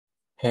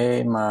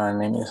Hey, my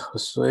name is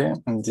Josue,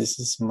 and this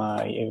is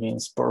my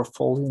evidence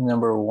portfolio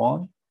number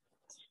 1.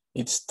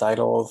 It's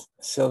titled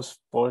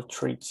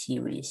Self-Portrait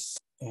Series.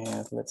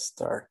 And let's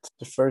start.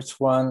 The first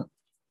one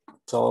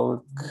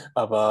talk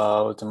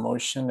about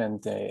emotion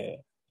and the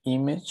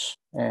image.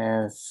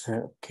 And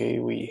okay,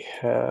 we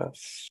have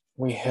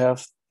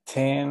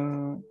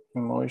 10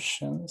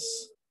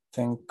 emotions,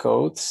 10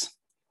 codes,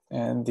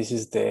 and this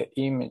is the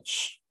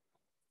image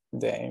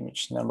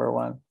number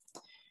 1.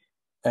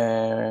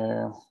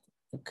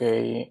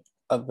 Okay,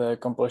 at the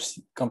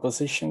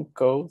composition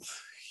code,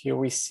 here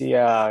we see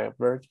a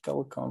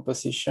vertical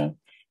composition.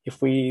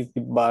 If we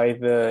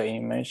divide the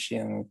image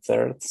in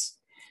thirds,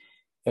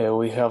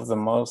 we have the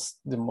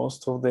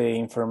most of the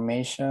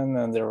information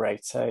on the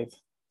right side.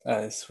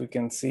 As we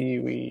can see,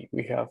 we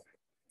have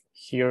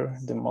here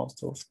the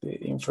most of the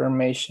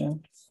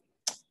information.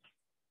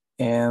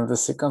 And the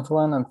second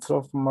one,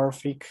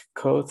 anthropomorphic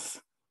code,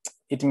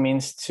 it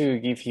means to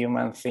give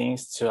human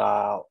things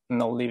to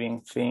no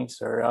living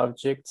things or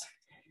objects.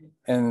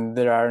 And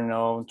there are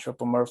no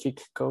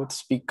anthropomorphic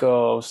codes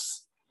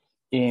because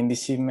in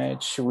this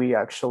image, we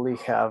actually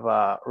have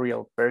a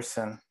real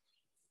person.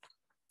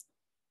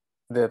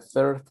 The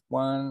third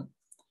one,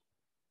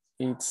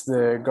 it's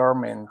the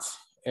garment.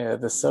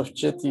 The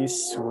subject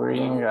is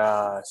wearing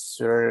a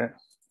sweater,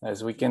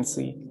 as we can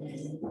see,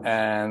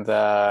 and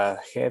a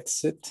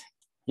headset.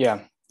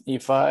 Yeah,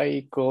 if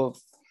I could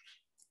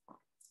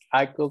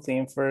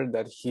infer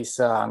that he's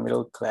a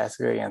middle class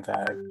guy.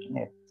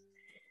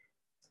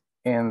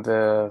 And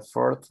the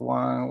fourth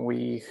one,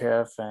 we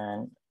have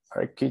an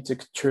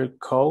architecture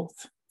code.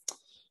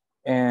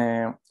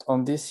 And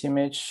on this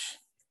image,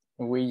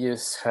 we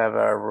just have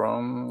a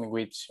room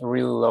with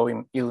real low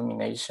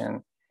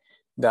illumination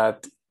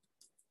that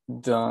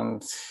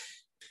don't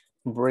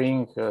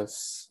bring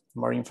us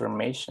more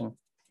information.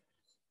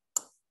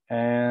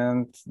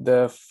 And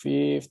the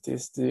fifth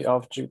is the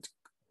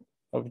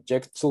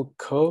objectal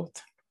code.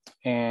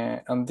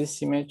 And on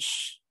this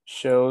image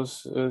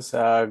shows us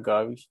a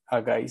guy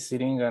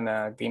sitting on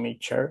a gaming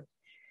chair.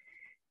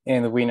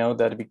 And we know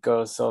that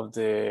because of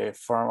the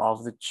form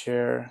of the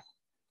chair,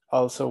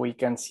 also we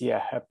can see a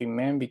happy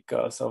man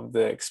because of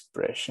the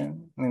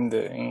expression in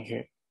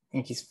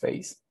his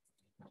face.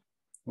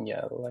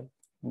 Yeah, like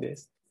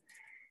this.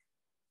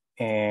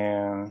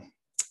 And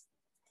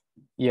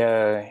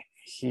yeah,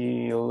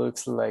 he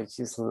looks like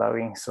he's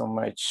loving so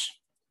much.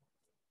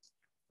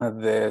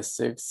 The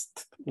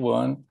sixth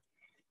one,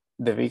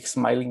 the big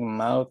smiling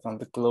mouth and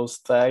the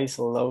closed eyes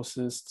allows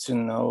us to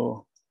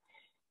know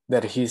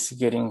that he's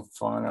getting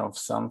fun of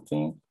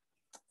something.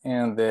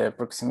 And the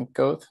proximity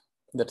code,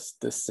 that's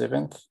the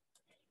seventh.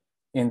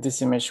 In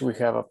this image, we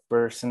have a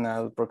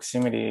personal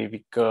proximity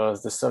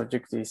because the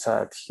subject is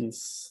at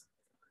his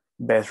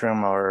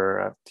bedroom or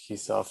at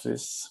his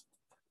office.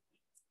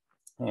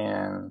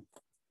 And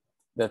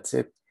that's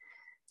it.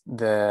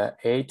 The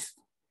eighth,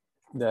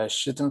 the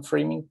shoot and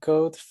framing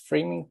code,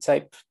 framing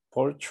type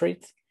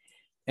portrait.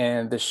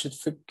 And the shoot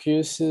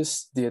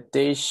focuses the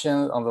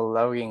attention on the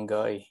loving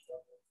guy.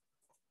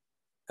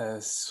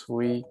 As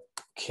we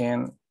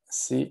can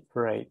see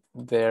right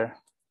there,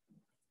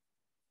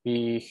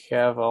 we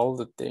have all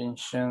the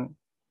tension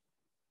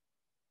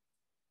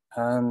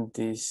on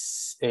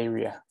this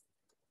area.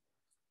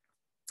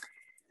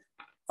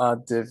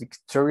 At the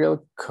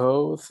vectorial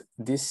code,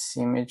 this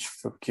image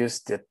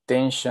focused the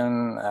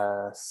attention,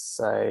 as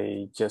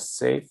I just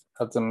said,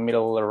 at the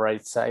middle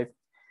right side,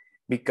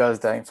 because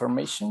the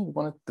information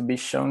wanted to be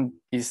shown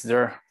is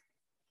there.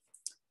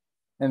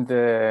 And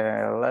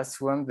the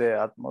last one, the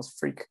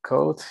atmospheric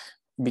code,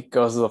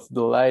 because of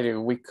the light,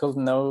 we could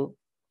know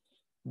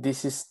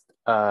this is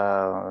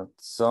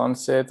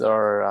sunset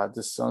or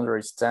the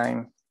sunrise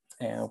time,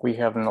 and we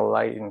have no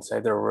light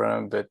inside the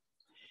room, but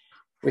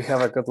we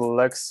have a good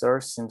light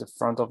source in the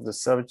front of the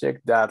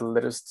subject that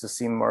led us to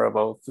see more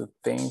about the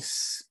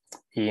things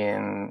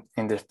in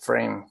the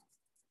frame.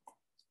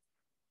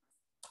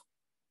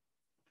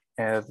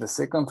 The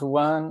second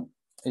one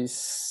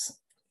is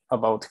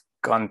about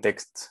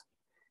context.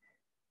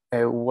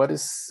 What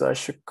is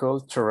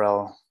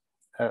sociocultural?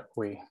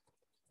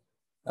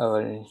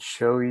 I'll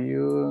show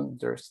you.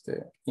 There's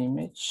the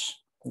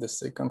image, the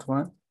second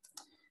one.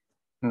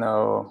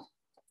 Now,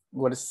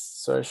 what is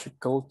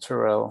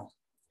sociocultural?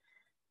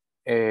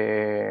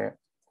 The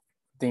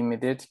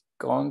immediate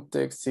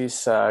context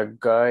is a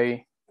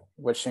guy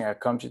watching a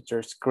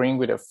computer screen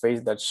with a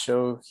face that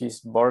shows he's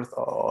bored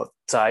or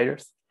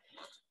tired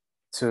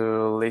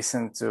to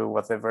listen to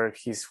whatever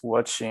he's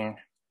watching.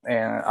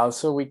 And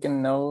also we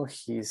can know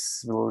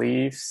his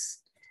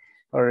beliefs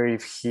or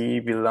if he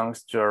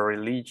belongs to a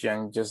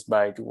religion just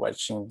by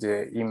watching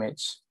the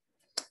image.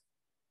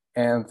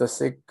 And the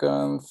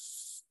second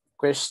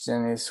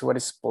question is, what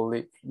is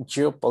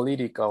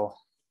geopolitical?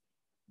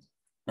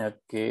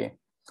 Okay.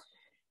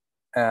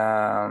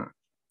 There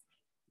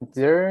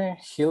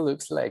he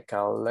looks like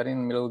a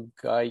Latin middle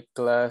guy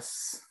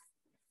class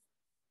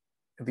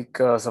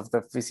because of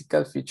the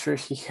physical feature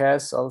he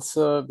has,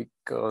 also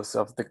because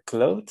of the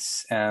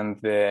clothes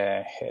and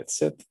the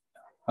headset.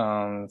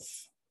 on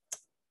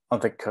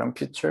the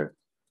computer.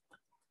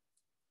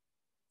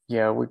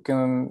 Yeah, we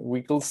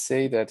could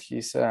say that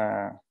he's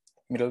a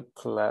middle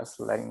class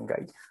Latin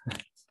guy.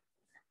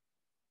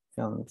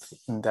 And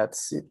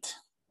that's it.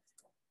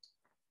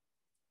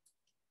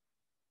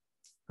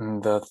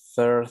 And the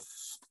third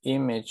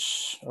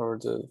image, or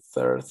the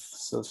third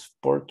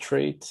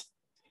self-portrait,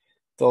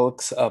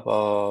 talks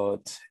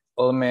about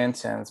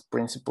elements and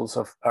principles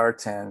of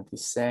art and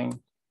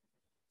design.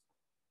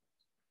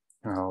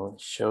 I'll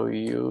show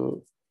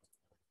you.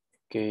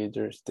 Okay,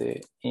 there's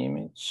the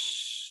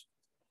image.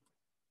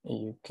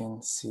 You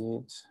can see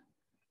it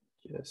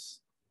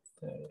just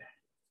there.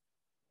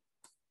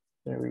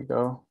 There we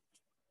go.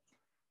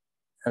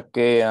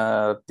 Okay,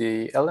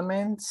 the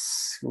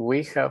elements,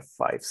 we have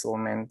five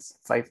elements,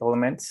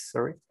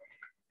 sorry.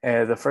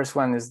 The first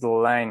one is the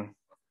line.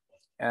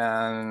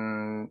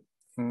 And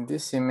in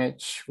this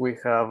image, we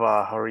have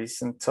a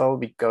horizontal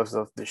because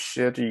of the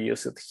shoot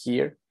used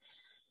here.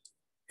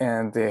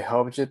 And the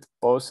object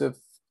posed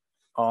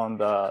on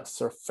the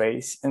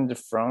surface in the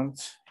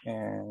front,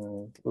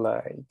 and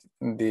like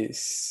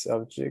this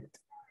object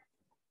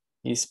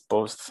is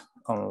posed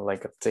on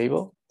like a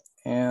table.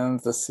 And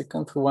the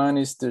second one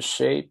is the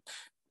shape.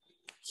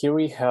 Here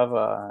we have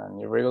an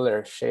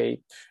irregular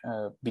shape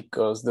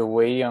because the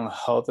way on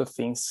how the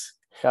things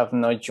have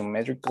no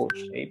geometrical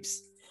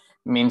shapes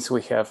means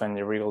we have an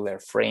irregular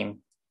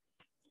frame.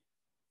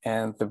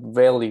 And the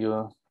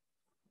value,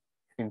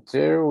 in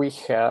there we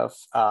have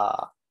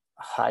a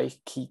high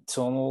key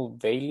tonal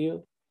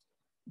value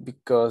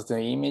because the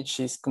image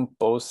is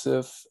composed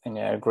in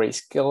a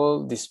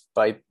grayscale.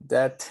 Despite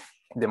that,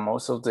 the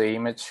most of the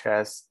image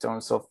has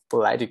tones of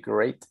light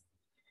gray.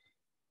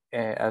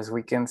 As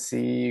we can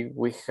see,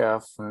 we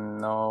have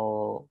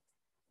no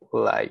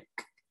like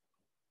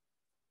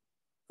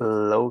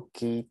low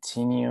key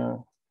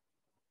tinue.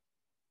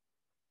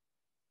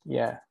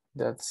 Yeah,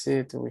 that's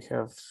it. We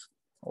have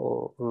a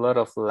lot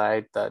of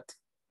light that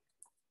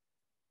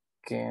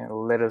can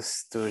let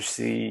us to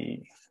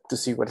see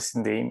what is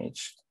in the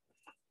image.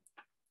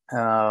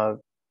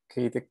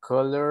 Okay, the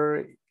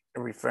color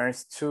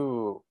refers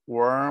to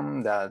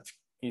worm that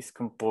is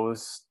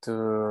composed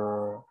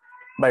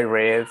by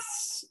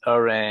reds,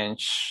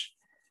 orange,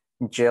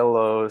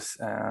 yellows,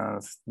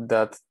 and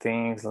that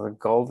things like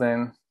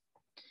golden.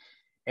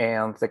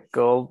 And the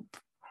gold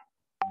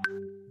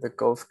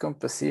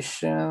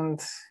composition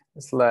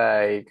is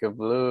like a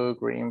blue,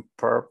 green,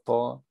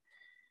 purple,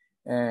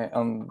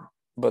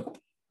 but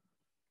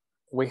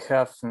we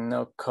have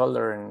no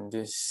color in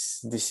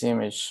this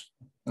image,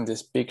 in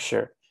this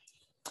picture.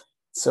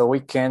 So we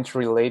can't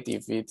relate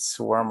if it's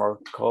warm or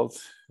cold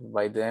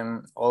by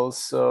them.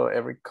 Also,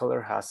 every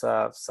color has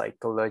a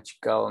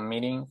psychological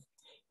meaning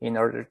in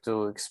order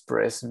to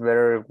express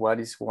better what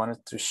is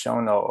wanted to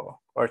show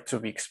or to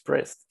be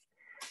expressed.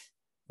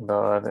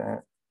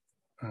 But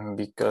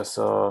because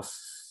of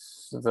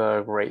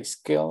the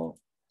grayscale,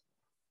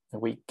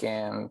 we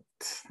can't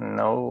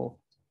know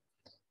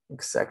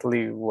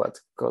exactly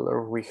what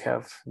color we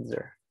have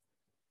there.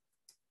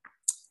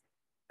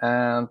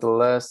 And the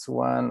last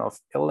one of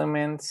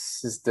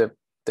elements is the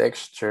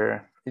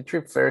texture. It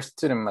refers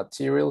to the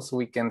materials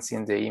we can see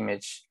in the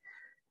image.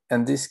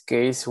 In this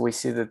case, we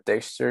see the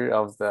texture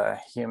of the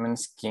human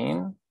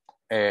skin,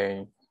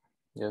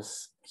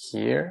 just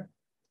here,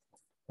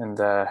 and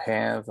the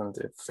hands and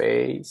the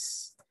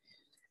face,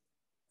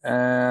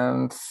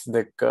 and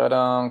the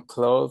cotton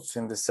clothes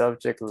in the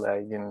subject,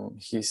 like in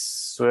his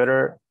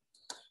sweater,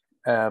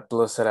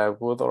 plus a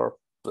wood or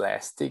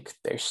plastic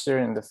texture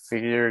in the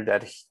figure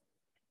that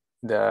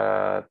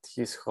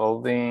he's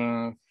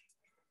holding,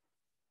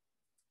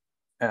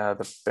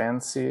 the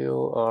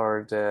pencil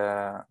or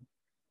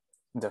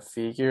the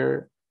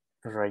figure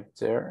right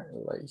there,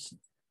 like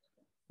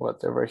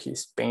whatever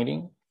he's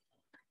painting.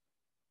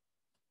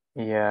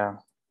 Yeah.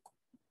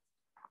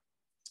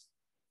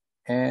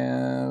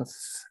 And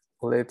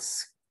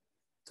let's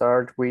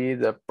start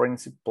with the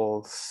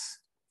principles.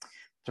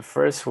 The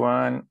first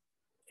one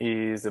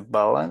is the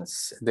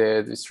balance.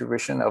 The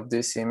distribution of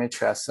this image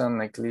has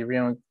an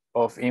equilibrium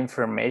of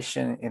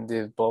information in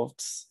the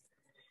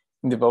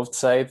both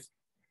sides.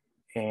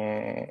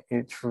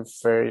 It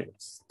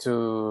refers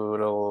to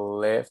the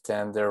left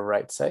and the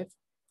right side.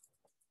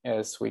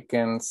 As we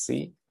can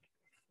see,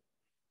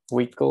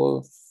 we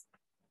could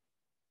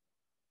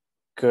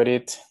cut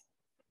it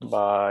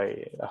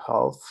by a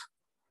half,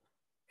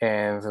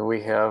 and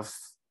we have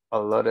a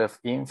lot of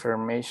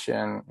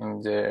information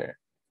in the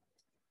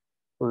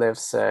left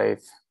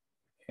side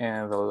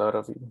and a lot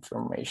of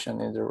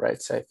information in the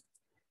right side.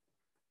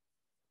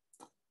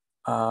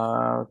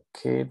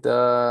 Okay,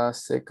 the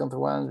second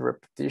one,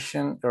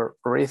 repetition or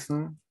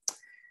rhythm.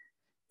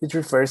 It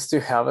refers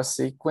to have a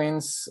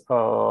sequence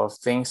of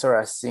things or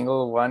a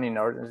single one in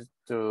order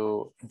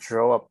to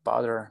draw a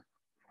pattern.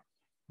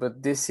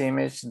 But this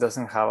image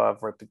doesn't have a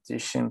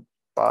repetition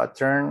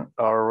pattern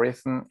or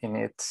rhythm in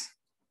it.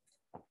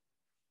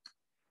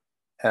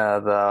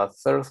 The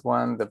third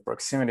one, the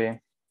proximity.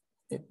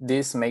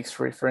 This makes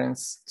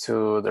reference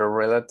to the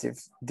relative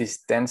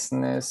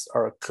distanceness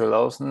or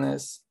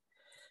closeness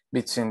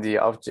between the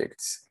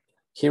objects.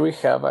 Here we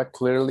have a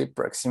clearly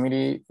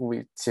proximity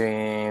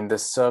between the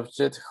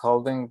subject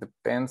holding the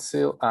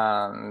pencil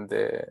and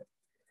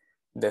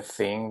the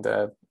thing,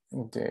 that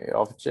the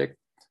object.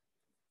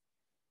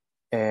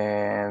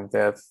 And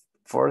the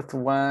fourth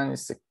one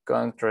is the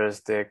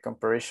contrast, the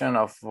comparison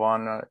of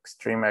one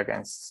extreme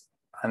against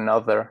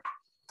another.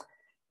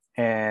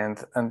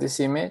 And on this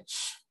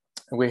image,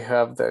 we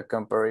have the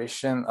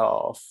comparison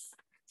of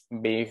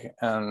big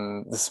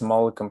and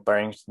small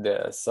comparing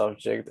the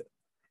subject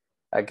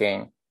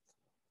again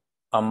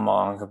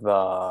among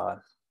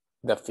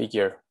the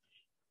figure.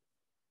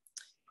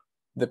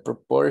 The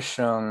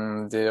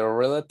proportion, the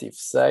relative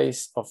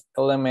size of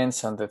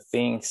elements and the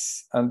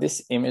things. On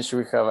this image,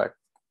 we have a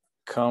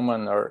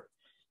common or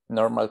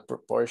normal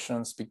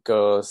proportions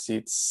because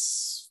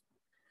it's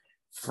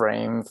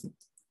framed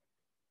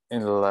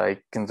in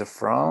the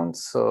front,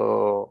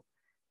 so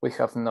we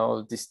have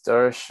no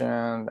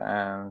distortion,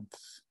 and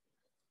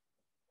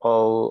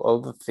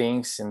all the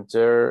things in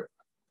there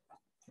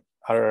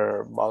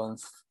are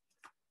balanced.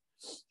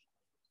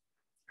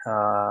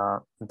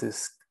 The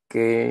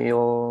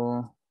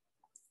scale,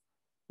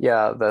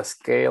 yeah, the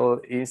scale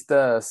is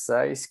the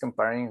size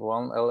comparing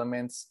one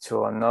element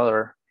to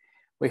another.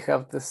 We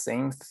have the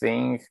same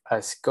thing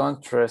as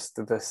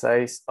contrast. The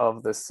size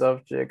of the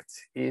subject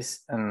is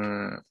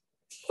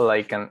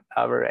like an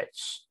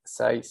average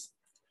size,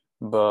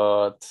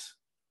 but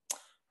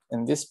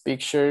in this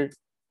picture,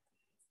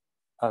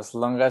 as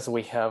long as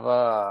we have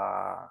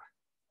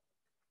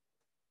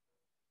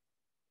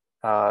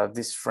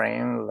this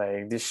frame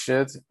like this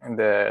shoot,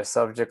 the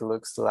subject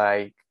looks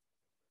like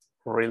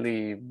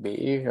really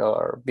big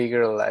or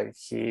bigger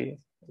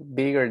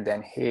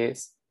than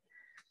his.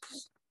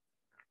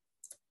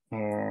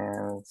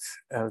 And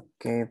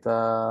okay,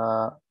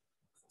 the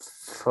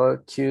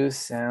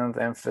focus and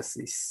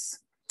emphasis.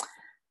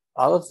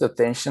 All of the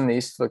attention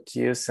is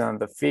focused on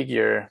the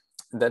figure.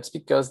 That's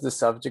because the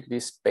subject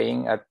is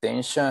paying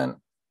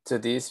attention to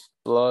this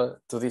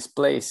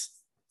place.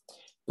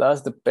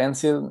 Plus, the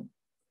pencil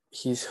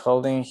he's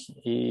holding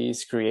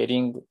is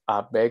creating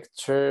a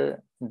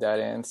vector that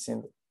ends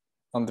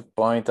on the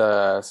point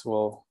as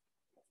well.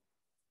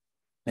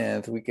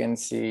 And we can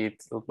see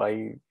it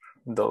by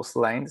those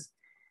lines.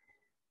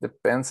 The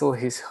pencil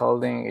he's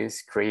holding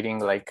is creating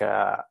like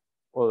a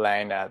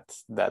line at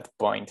that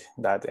point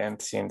that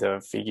ends in the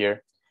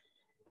figure.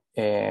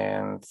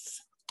 And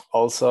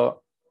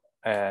also,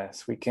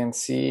 as we can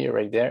see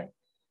right there,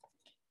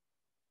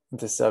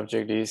 the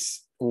subject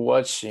is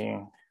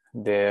watching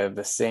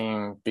the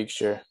same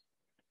picture.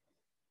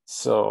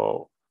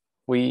 So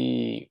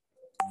when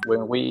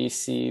we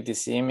see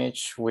this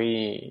image,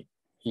 we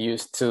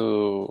used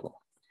to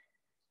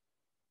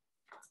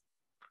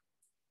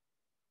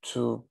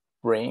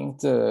bring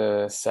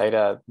the side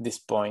at this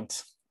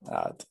point,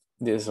 at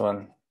this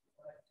one.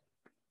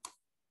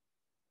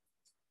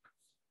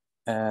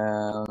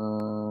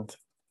 And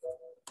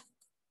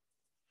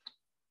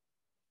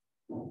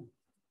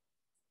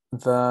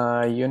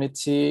the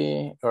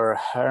unity or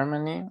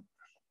harmony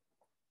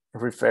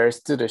refers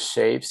to the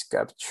shapes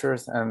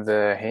captured and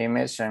the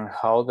image and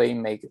how they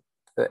make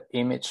the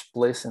image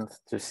pleasant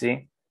to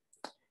see.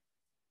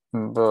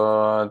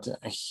 But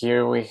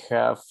here we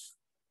have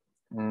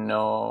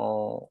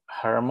no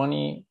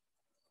harmony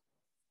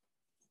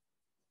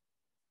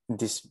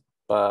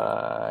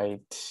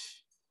despite,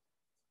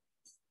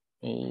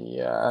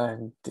 yeah,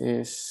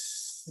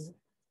 this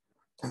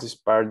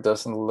part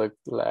doesn't look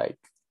like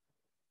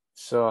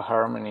so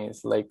harmony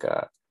is like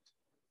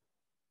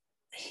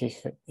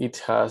it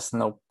has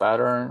no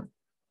pattern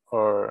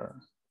or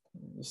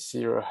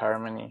zero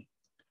harmony.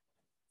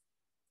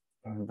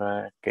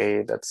 But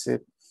okay, that's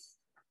it.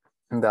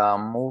 The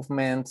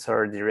movement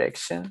or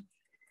direction.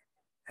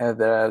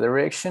 The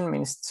direction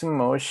means to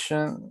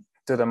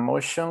the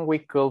motion we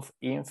could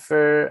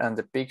infer and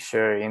the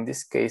picture. In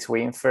this case,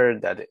 we infer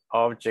that the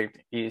object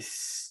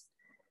is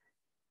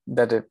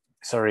that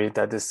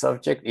the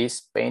subject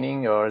is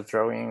painting or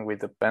drawing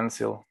with a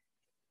pencil.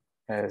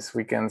 As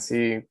we can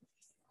see,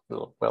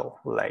 well,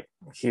 like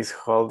he's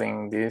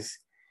holding this,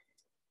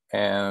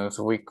 and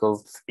we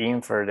could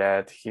infer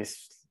that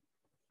he's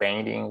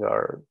painting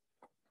or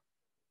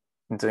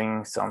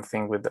doing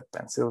something with the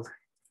pencil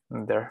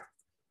there.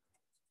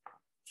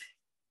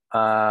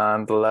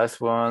 And the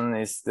last one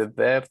is the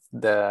depth.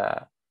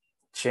 The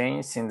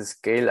change in the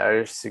scale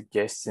are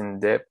suggesting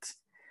depth,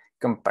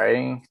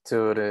 comparing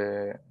to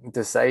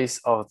the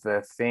size of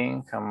the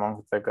thing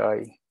among the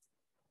guy.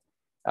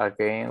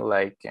 Again,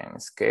 like in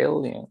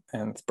scale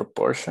and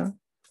proportion.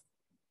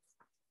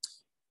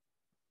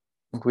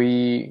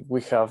 We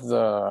have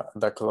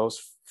the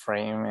close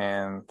frame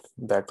and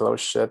the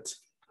close shot.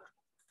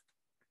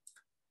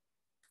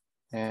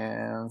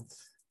 And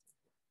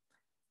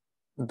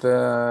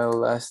the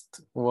last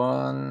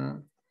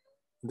one,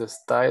 the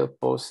style,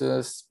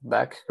 poses,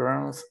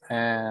 backgrounds,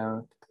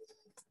 and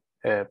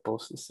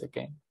poses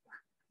again.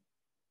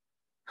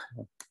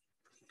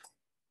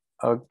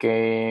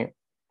 Okay,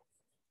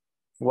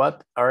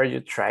 what are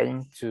you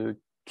trying to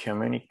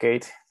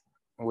communicate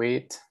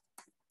with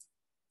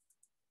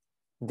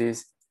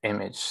this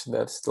image?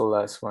 That's the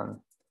last one.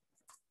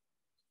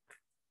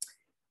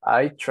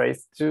 I try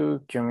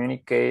to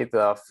communicate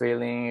the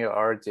feeling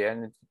or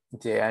the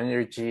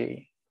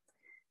energy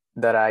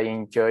that I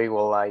enjoy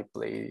while I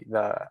play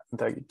the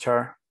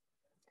guitar.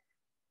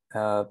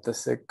 The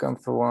second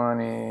one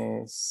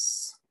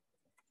is,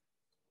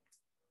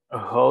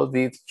 how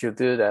did you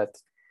do that?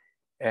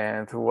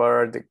 And what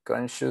are the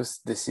conscious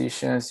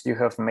decisions you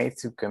have made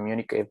to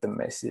communicate the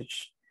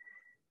message?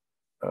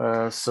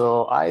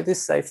 So I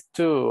decided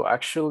to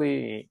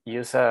actually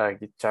use a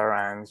guitar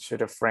and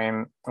shoot a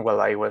frame while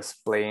I was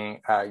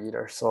playing a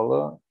guitar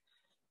solo.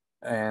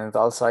 And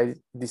also I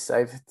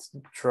decided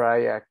to try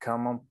a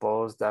common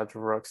pose that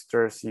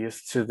rockstars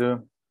used to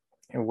do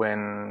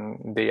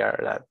when they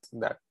are at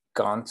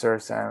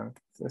concerts and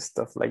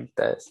stuff like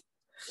that.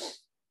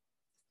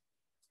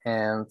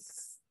 And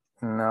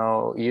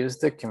now use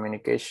the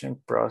communication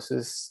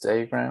process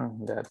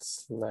diagram.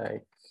 That's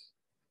like,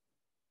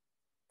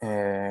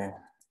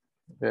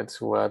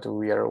 that's what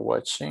we are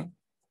watching.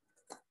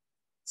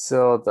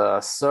 So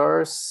the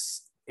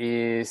source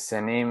is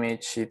an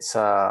image, it's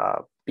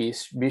a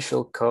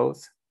visual code.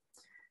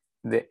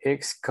 The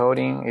X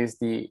coding is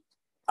the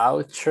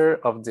author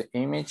of the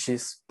image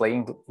is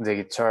playing the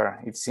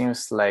guitar. It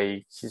seems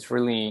like he's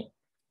really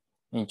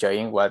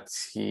enjoying what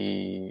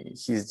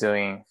he's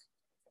doing.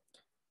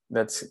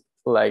 That's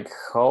like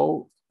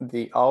how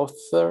the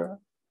author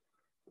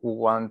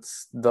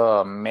wants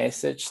the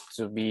message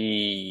to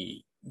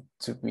be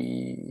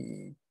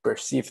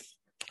perceived.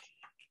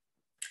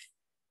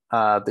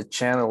 The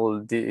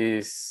channel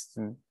is,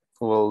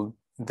 well,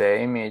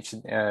 the image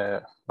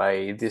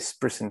by this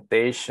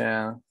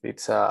presentation,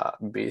 it's a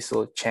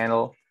visual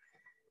channel,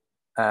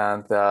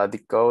 and the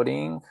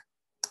decoding,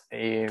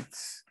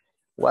 it's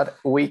what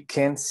we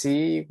can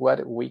see,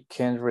 what we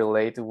can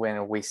relate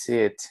when we see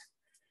it.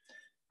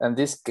 In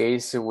this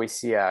case, we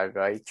see a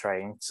guy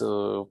trying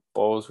to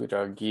pose with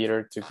a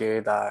guitar to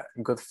get a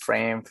good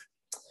frame,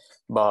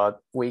 but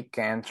we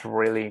can't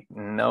really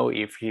know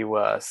if he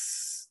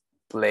was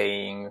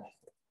playing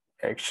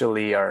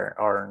actually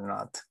or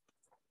not.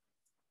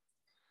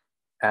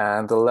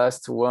 And the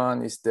last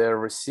one is the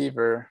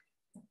receiver.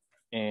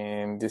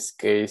 In this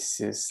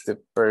case, is the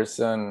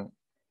person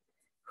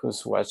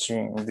who's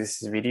watching this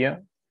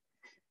video.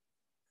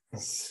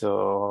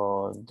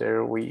 So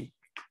there we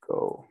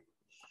go.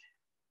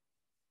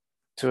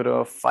 To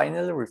the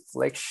final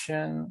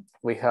reflection,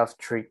 we have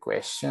 3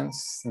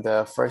 questions.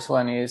 The first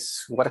one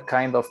is, what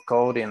kind of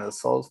code in a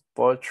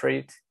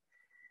self-portrait?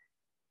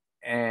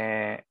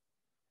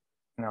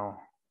 No.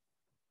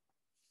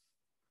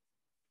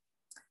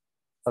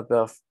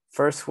 The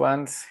first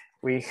one,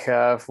 we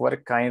have,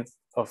 what kind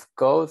of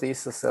code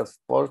is a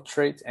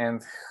self-portrait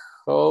and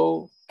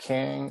how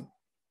can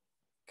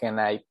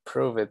I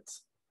prove it?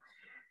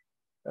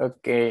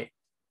 Okay,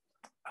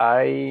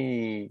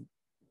 I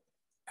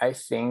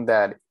think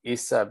that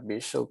it's a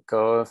visual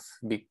code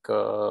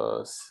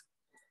because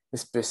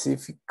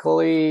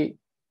specifically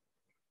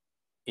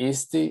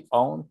is the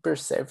own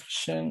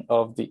perception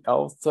of the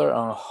author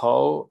on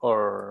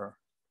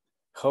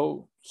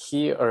how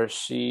he or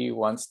she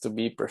wants to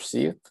be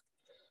perceived.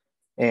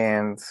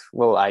 And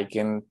well, I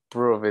can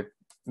prove it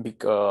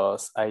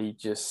because I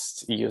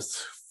just used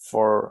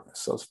for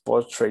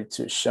self-portrait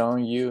to show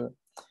you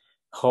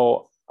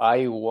how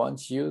I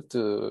want you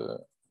to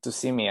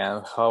see me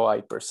and how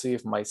I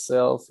perceive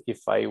myself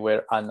if I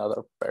were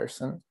another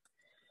person.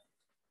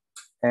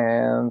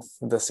 And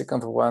the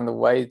second one,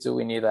 why do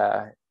we need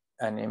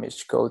an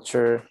image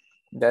culture?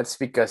 That's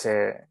because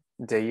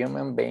the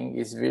human being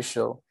is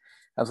visual,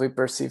 and we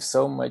perceive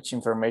so much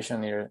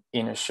information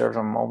in a short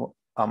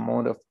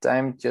amount of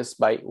time just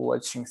by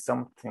watching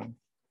something.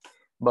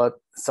 But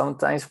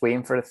sometimes we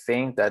infer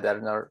things that are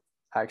not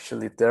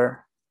actually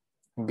there.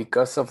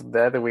 Because of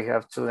that, we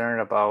have to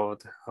learn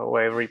about how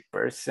every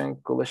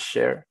person could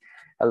share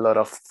a lot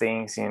of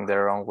things in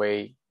their own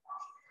way.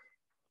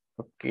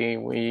 Okay,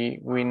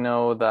 we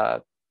know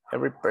that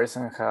every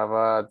person have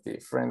a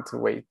different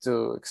way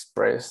to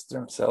express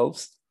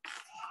themselves,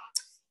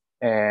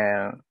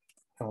 and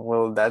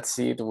well, that's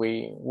it.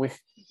 We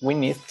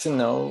need to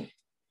know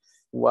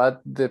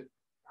what the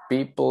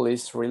people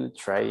is really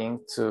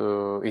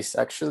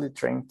actually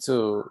trying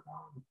to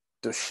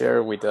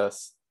share with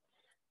us,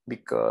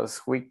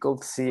 because we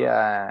could see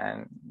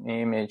an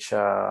image,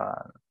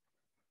 the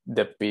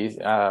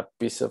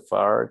piece of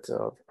art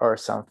or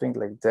something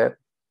like that,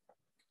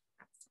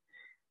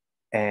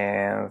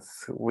 and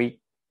we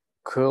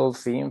could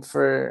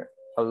infer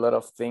a lot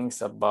of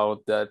things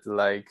about that,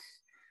 like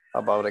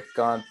about the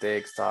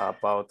context,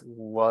 about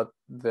what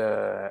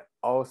the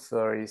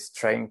author is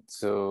trying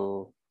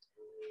to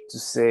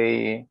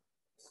say,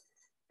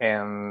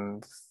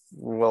 and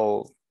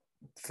well,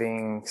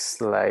 things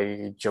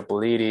like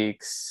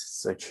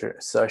geopolitics,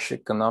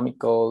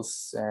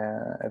 socioeconomicals,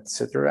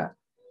 etc.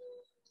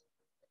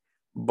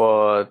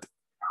 But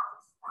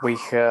we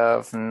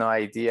have no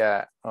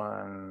idea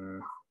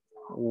on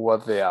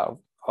what the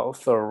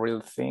author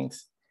really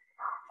thinks,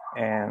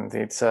 and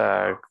it's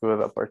a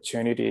good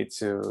opportunity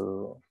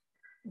to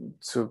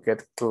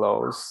get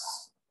close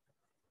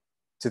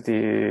to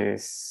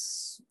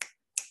this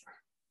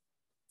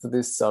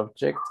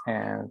subject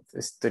and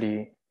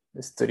study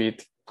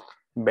it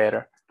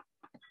better.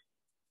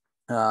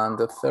 And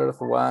the third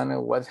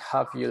one, what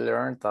have you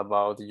learned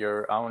about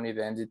your own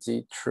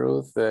identity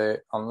through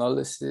the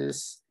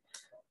analysis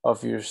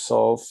of your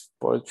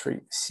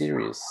self-portrait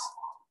series?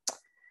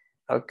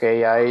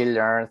 Okay, I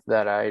learned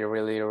that I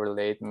really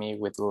relate me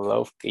with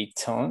love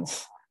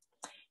ketones,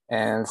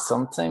 and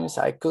sometimes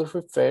I could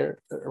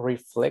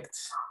reflect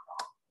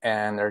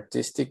an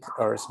artistic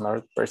or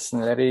smart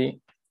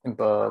personality,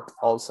 but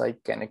also I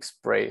can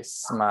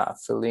express my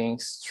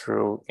feelings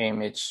through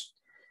image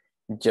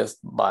just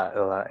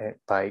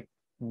by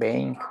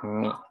being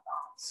me.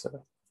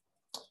 So,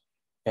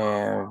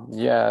 and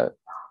yeah,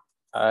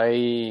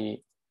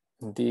 I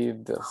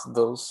did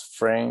those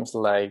frames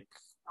like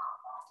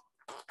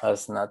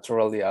as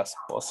naturally as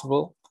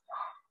possible,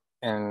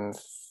 and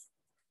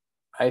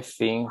I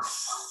think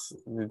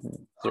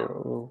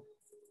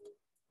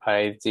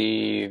I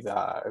did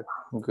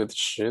good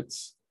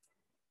shoots.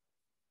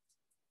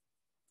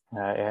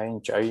 I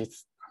enjoyed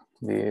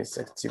this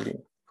activity,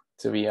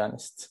 to be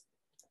honest.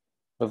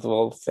 But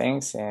well,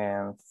 thanks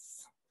and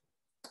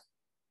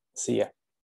see ya.